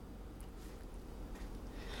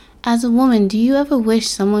As a woman, do you ever wish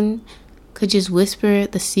someone could just whisper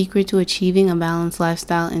the secret to achieving a balanced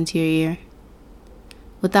lifestyle into your ear?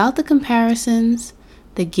 Without the comparisons,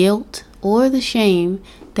 the guilt, or the shame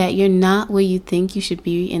that you're not where you think you should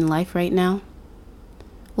be in life right now?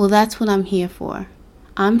 Well, that's what I'm here for.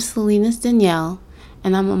 I'm Salinas Danielle,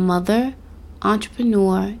 and I'm a mother,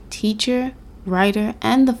 entrepreneur, teacher, writer,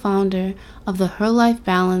 and the founder of the Her Life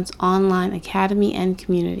Balance online academy and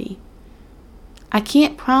community. I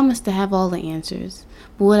can't promise to have all the answers,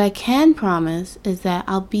 but what I can promise is that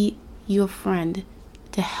I'll be your friend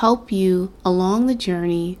to help you along the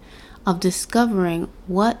journey of discovering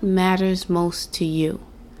what matters most to you,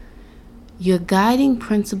 your guiding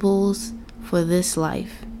principles for this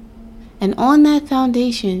life. And on that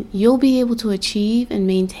foundation, you'll be able to achieve and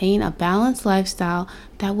maintain a balanced lifestyle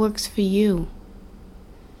that works for you.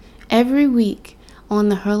 Every week on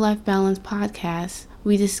the Her Life Balance podcast,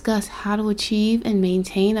 we discuss how to achieve and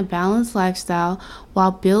maintain a balanced lifestyle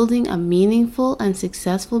while building a meaningful and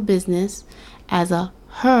successful business as a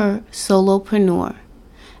her solopreneur.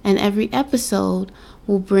 And every episode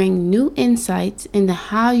will bring new insights into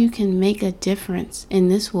how you can make a difference in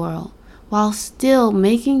this world while still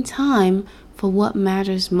making time for what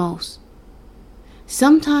matters most.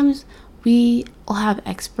 Sometimes we will have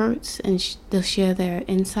experts and they'll share their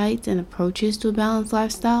insights and approaches to a balanced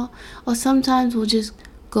lifestyle, or sometimes we'll just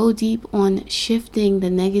go deep on shifting the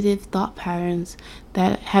negative thought patterns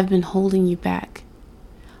that have been holding you back.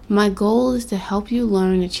 My goal is to help you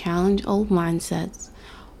learn to challenge old mindsets,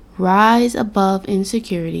 rise above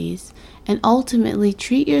insecurities, and ultimately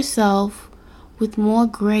treat yourself with more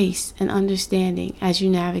grace and understanding as you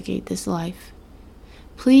navigate this life.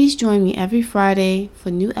 Please join me every Friday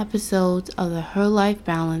for new episodes of the Her Life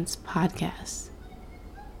Balance podcast.